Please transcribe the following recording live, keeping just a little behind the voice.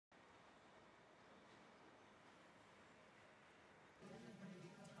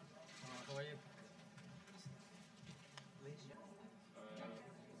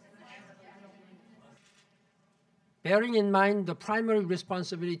Bearing in mind the primary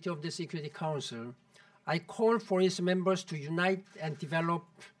responsibility of the Security Council, I call for its members to unite and develop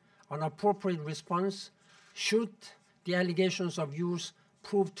an appropriate response should the allegations of use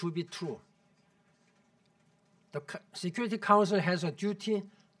prove to be true. The Security Council has a duty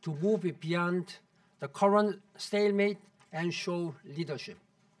to move beyond the current stalemate and show leadership.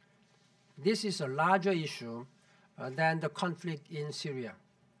 This is a larger issue than the conflict in Syria.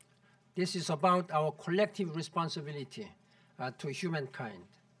 This is about our collective responsibility to humankind.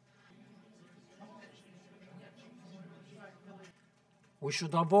 We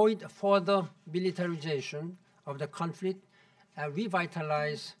should avoid further militarization of the conflict and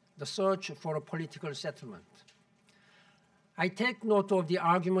revitalize the search for a political settlement. I take note of the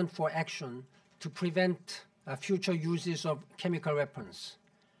argument for action to prevent future uses of chemical weapons.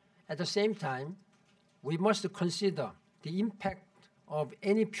 At the same time, we must consider the impact of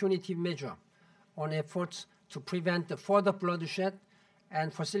any punitive measure on efforts to prevent the further bloodshed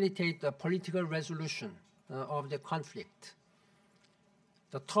and facilitate the political resolution of the conflict.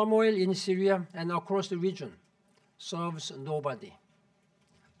 The turmoil in Syria and across the region serves nobody.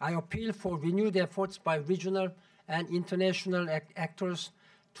 I appeal for renewed efforts by regional and international actors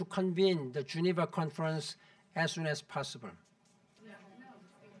to convene the Geneva Conference as soon as possible.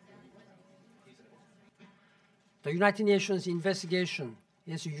 The United Nations investigation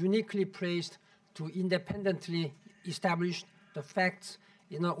is uniquely placed to independently establish the facts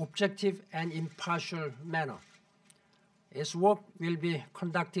in an objective and impartial manner. Its work will be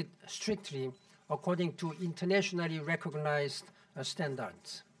conducted strictly according to internationally recognized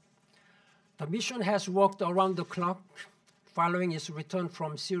standards. The mission has worked around the clock following its return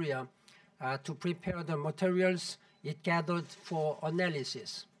from Syria to prepare the materials it gathered for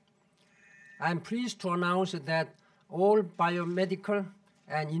analysis. I am pleased to announce that all biomedical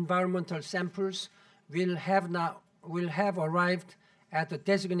and environmental samples will have arrived at the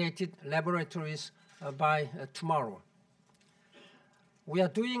designated laboratories by tomorrow. We are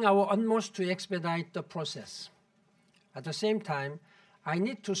doing our utmost to expedite the process. At the same time, I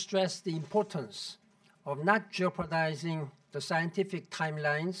need to stress the importance of not jeopardizing the scientific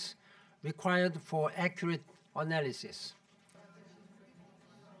timelines required for accurate analysis.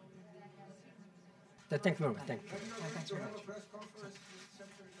 Thank you very much. Thank you. Thanks very much.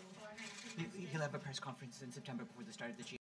 He'll have a press conference in September before the start of the G20.